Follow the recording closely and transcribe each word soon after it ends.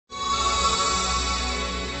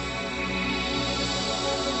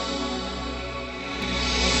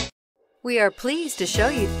We are pleased to show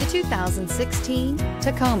you the 2016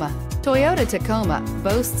 Tacoma. Toyota Tacoma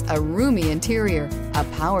boasts a roomy interior, a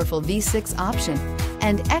powerful V6 option,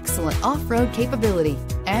 and excellent off-road capability,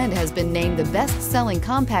 and has been named the best-selling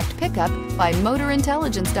compact pickup by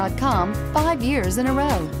MotorIntelligence.com 5 years in a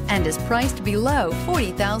row, and is priced below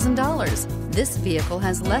 $40,000. This vehicle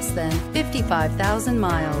has less than 55,000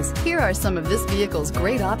 miles. Here are some of this vehicle's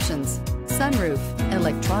great options: sunroof,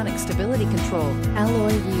 electronic stability control,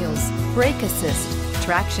 alloy wheels, brake assist,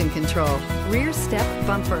 traction control, rear step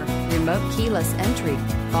bumper, remote keyless entry,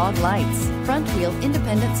 fog lights, front wheel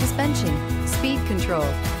independent suspension, speed control.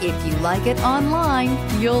 If you like it online,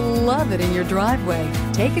 you'll love it in your driveway.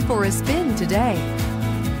 Take it for a spin today.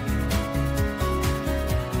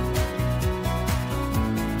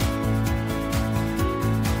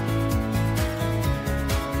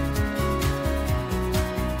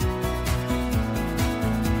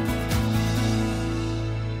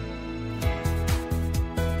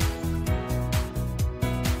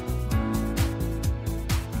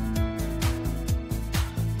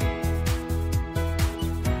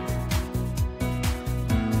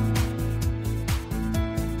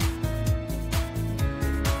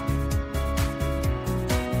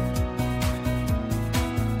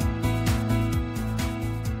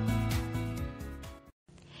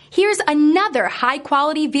 Here's another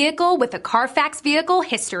high-quality vehicle with a Carfax Vehicle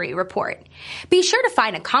History Report. Be sure to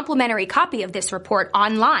find a complimentary copy of this report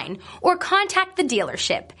online or contact the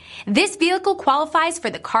dealership. This vehicle qualifies for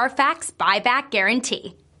the Carfax Buyback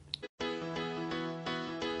Guarantee.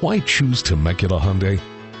 Why choose Temecula Hyundai?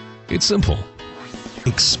 It's simple.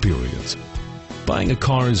 Experience. Buying a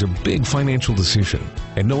car is a big financial decision,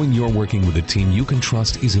 and knowing you're working with a team you can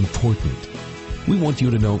trust is important. We want you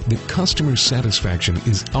to know that customer satisfaction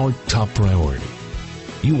is our top priority.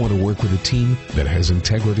 You want to work with a team that has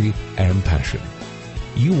integrity and passion.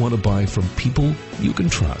 You want to buy from people you can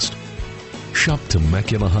trust. Shop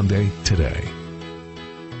Temecula Hyundai today.